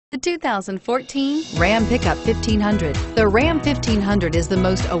The 2014 Ram Pickup 1500. The Ram 1500 is the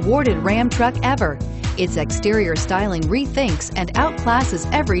most awarded Ram truck ever. Its exterior styling rethinks and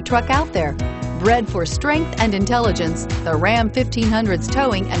outclasses every truck out there. Bred for strength and intelligence, the Ram 1500's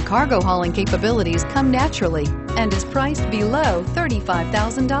towing and cargo hauling capabilities come naturally and is priced below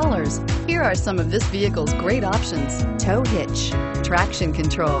 $35,000. Here are some of this vehicle's great options: tow hitch, traction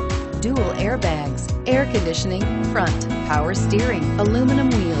control, dual airbags, air conditioning, front, power steering, aluminum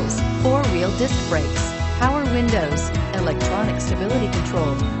wheels, four-wheel disc brakes, power windows, electronic stability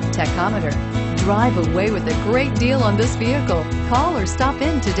control, tachometer. Drive away with a great deal on this vehicle. Call or stop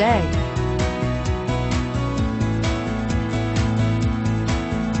in today.